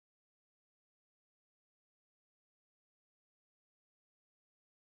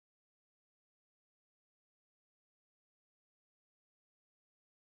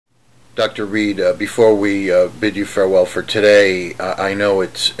Dr. Reed, before we bid you farewell for today, I know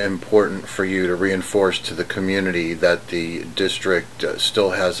it's important for you to reinforce to the community that the district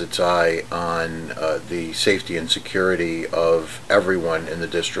still has its eye on the safety and security of everyone in the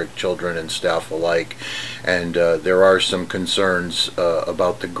district, children and staff alike. And there are some concerns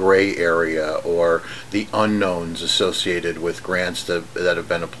about the gray area or the unknowns associated with grants that have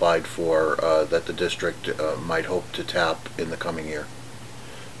been applied for that the district might hope to tap in the coming year.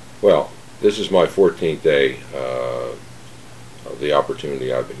 Well, this is my 14th day of the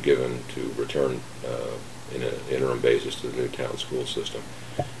opportunity I've been given to return in an interim basis to the Newtown school system.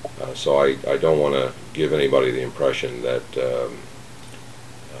 So I don't want to give anybody the impression that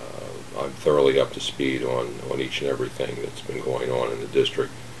I'm thoroughly up to speed on each and everything that's been going on in the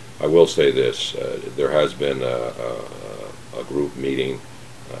district. I will say this, there has been a group meeting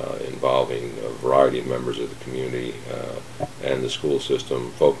involving a variety of members of the community and the school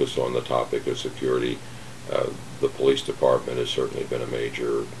system focused on the topic of security. The police department has certainly been a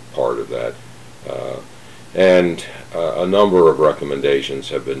major part of that. And a number of recommendations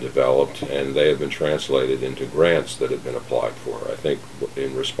have been developed, and they have been translated into grants that have been applied for. I think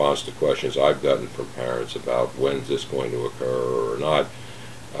in response to questions I've gotten from parents about when's this going to occur or not,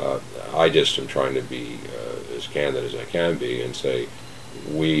 I just am trying to be as candid as I can be and say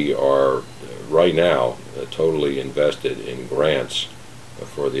we are right now totally invested in grants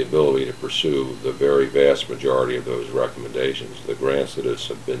for the ability to pursue the very vast majority of those recommendations. The grants that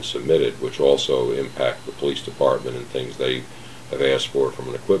have been submitted, which also impact the police department and things they have asked for from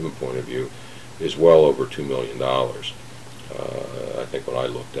an equipment point of view, is well over $2 million. I think when I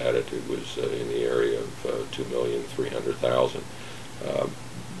looked at it, it was in the area of $2,300,000.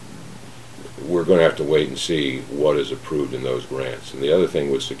 We're going to have to wait and see what is approved in those grants. And the other thing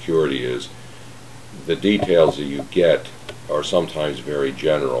with security is the details that you get are sometimes very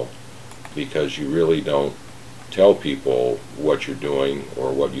general because you really don't tell people what you're doing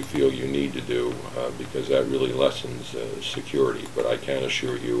or what you feel you need to do because that really lessens security. But I can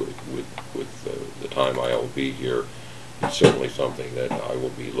assure you with the time I will be here, it's certainly something that I will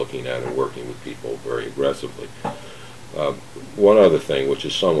be looking at and working with people very aggressively. One other thing, which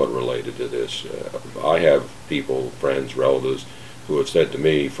is somewhat related to this, I have people, friends, relatives, who have said to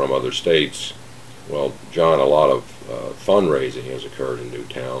me from other states, well, John, a lot of fundraising has occurred in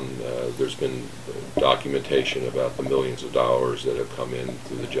Newtown. There's been documentation about the millions of dollars that have come in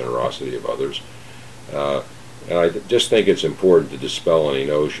through the generosity of others. And I just think it's important to dispel any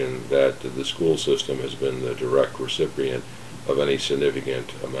notion that the school system has been the direct recipient of any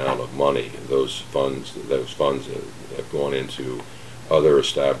significant amount of money. Those funds have gone into other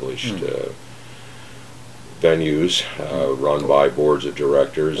established venues run by boards of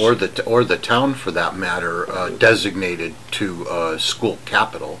directors, or the town, for that matter, designated to school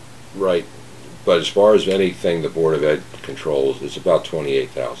capital. Right, but as far as anything the Board of Ed controls, it's about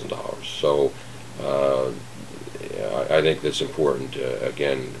 $28,000. So I think that's important to,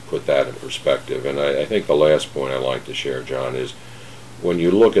 again, put that in perspective. And I think the last point I'd like to share, John, is when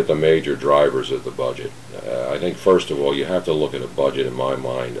you look at the major drivers of the budget, I think first of all you have to look at a budget, in my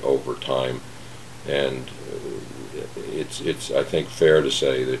mind, over time. And it's I think fair to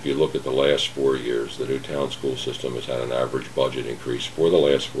say that if you look at the last 4 years, the Newtown school system has had an average budget increase for the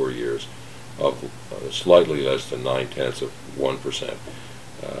last 4 years of slightly less than 0.9%.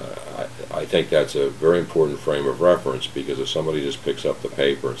 I think that's a very important frame of reference, because if somebody just picks up the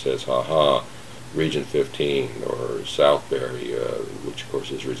paper and says, ha, Region 15 or Southbury, which of course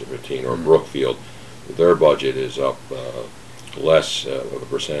is Region 15, or Brookfield, their budget is up less of a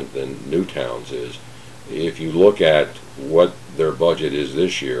percent than Newtown's is. If you look at what their budget is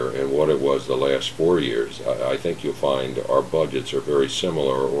this year and what it was the last 4 years, I think you'll find our budgets are very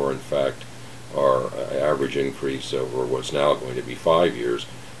similar, or in fact our average increase over what's now going to be 5 years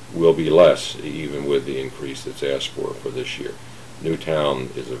will be less, even with the increase that's asked for this year. Newtown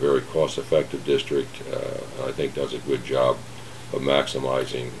is a very cost-effective district, and I think does a good job of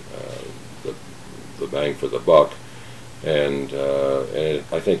maximizing the bang for the buck. And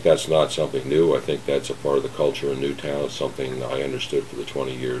I think that's not something new. I think that's a part of the culture in Newtown. It's something I understood for the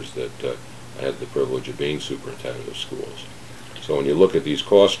 20 years that I had the privilege of being superintendent of schools. So when you look at these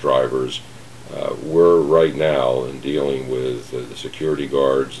cost drivers, we're right now in dealing with the security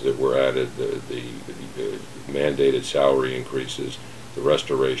guards that were added, the mandated salary increases, the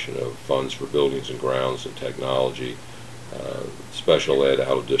restoration of funds for buildings and grounds and technology, special ed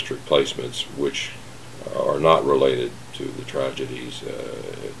out-of-district placements, which are not related to the tragedies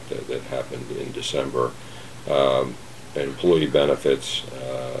that happened in December, employee benefits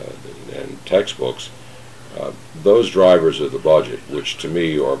and textbooks. Those drivers of the budget, which to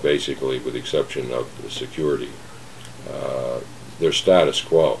me are basically, with the exception of the security, they're status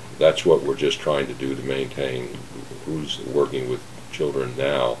quo. That's what we're just trying to do to maintain who's working with children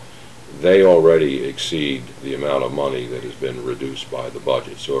now. They already exceed the amount of money that has been reduced by the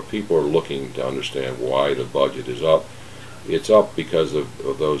budget. So if people are looking to understand why the budget is up, it's up because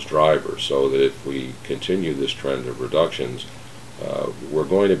of those drivers. So that if we continue this trend of reductions, we're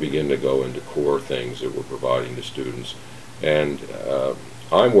going to begin to go into core things that we're providing to students. And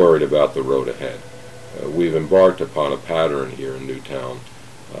I'm worried about the road ahead. We've embarked upon a pattern here in Newtown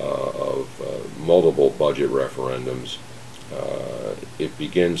of multiple budget referendums. It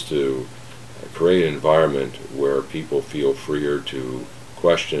begins to create an environment where people feel freer to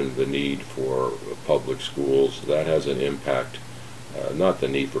question the need for public schools. That has an impact, not the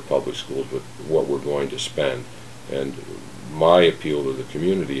need for public schools, but what we're going to spend. And my appeal to the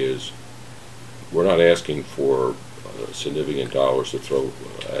community is we're not asking for significant dollars to throw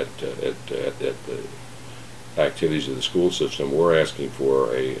at the activities of the school system. We're asking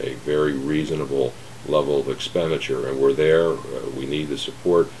for a very reasonable level of expenditure, and we're there. We need the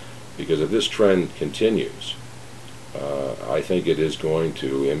support, because if this trend continues, I think it is going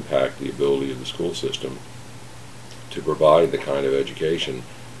to impact the ability of the school system to provide the kind of education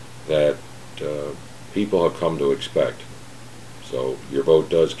that people have come to expect. So your vote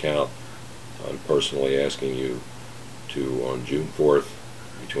does count. I'm personally asking you to, on June 4th,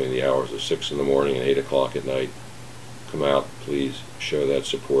 between the hours of 6 in the morning and 8 o'clock at night, come out, please show that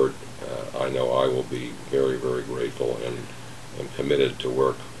support. I know I will be very, very grateful, and am committed to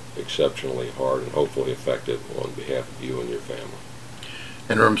work exceptionally hard and hopefully effective on behalf of you and your family.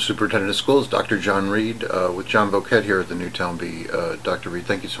 Interim Superintendent of Schools, Dr. John Reed, with John Boquette here at the Newtown Bee. Dr. Reed,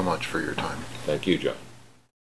 thank you so much for your time. Thank you, John.